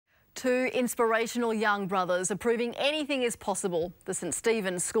Two inspirational young brothers are proving anything is possible. The St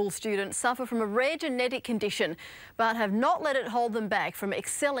Stephen's school students suffer from a rare genetic condition but have not let it hold them back from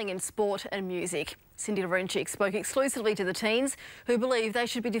excelling in sport and music. Cindy Laurentic spoke exclusively to the teens who believe they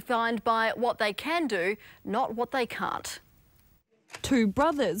should be defined by what they can do, not what they can't. Two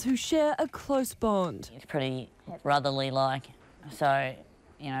brothers who share a close bond. It's pretty brotherly-like, so,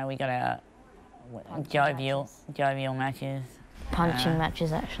 you know, we got our jovial matches. Punching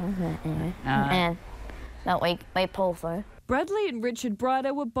matches, actually, anyway. And that we pull through. Bradley and Richard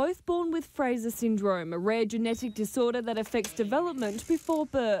Bryder were both born with Fraser syndrome, a rare genetic disorder that affects development before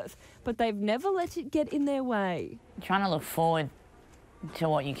birth, but they've never let it get in their way. Trying to look forward to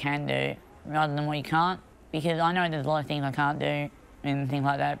what you can do rather than what you can't, because I know there's a lot of things I can't do and things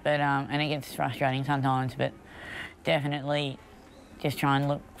like that, but and it gets frustrating sometimes, but definitely just try and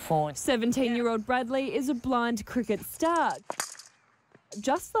look forward. 17-year-old Bradley is a blind cricket star.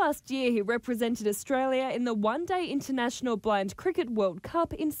 Just last year, he represented Australia in the one-day International Blind Cricket World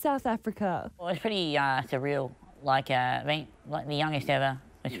Cup in South Africa. Well, it was pretty surreal, like the youngest ever.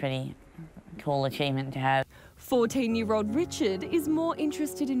 It was pretty cool achievement to have. 14-year-old Richard is more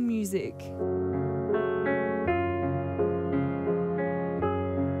interested in music.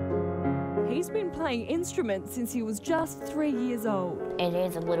 He's been playing instruments since he was just 3 years old. It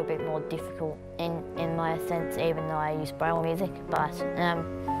is a little bit more difficult in my sense, even though I use braille music, but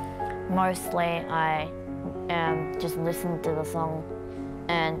mostly I just listen to the song,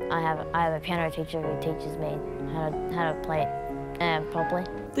 and I have a piano teacher who teaches me how to play it properly.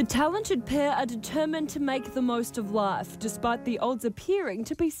 The talented pair are determined to make the most of life, despite the odds appearing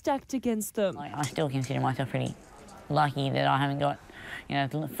to be stacked against them. I still consider myself pretty lucky that I haven't got, you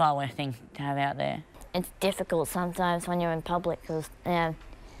know, far worse things to have out there. It's difficult sometimes when you're in public because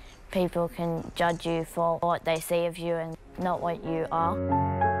people can judge you for what they see of you and not what you are.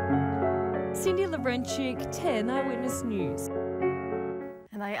 Cindy Laurentic, 10 Eyewitness News.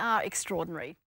 And they are extraordinary.